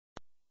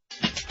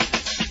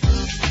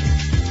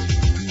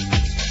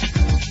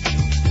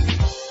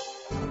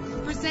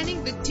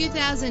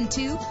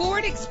2002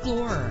 Ford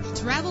Explorer.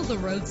 Travel the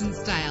roads in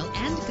style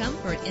and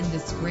comfort in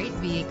this great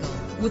vehicle.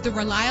 With a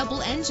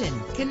reliable engine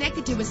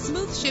connected to a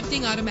smooth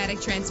shifting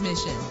automatic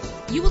transmission,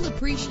 you will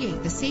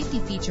appreciate the safety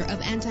feature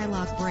of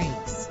anti-lock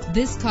brakes.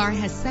 This car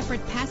has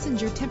separate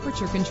passenger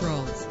temperature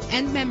controls,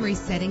 and memory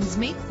settings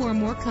make for a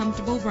more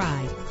comfortable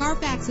ride.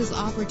 Carfax is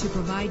offered to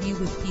provide you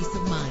with peace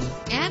of mind.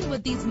 And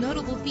with these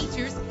notable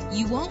features,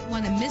 you won't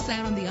want to miss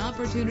out on the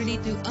opportunity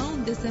to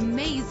own this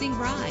amazing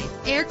ride.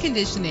 Air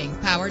conditioning,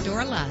 power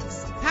door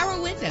locks,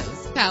 power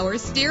windows, power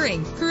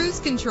steering, cruise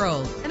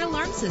control, an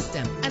alarm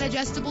system, an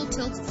adjustable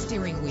tilt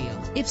steering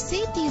wheel. If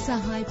safety is a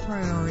high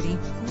priority,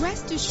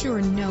 rest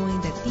assured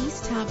knowing that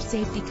these top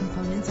safety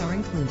components are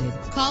included.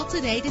 Call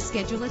today to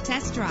schedule a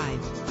test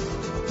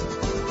drive.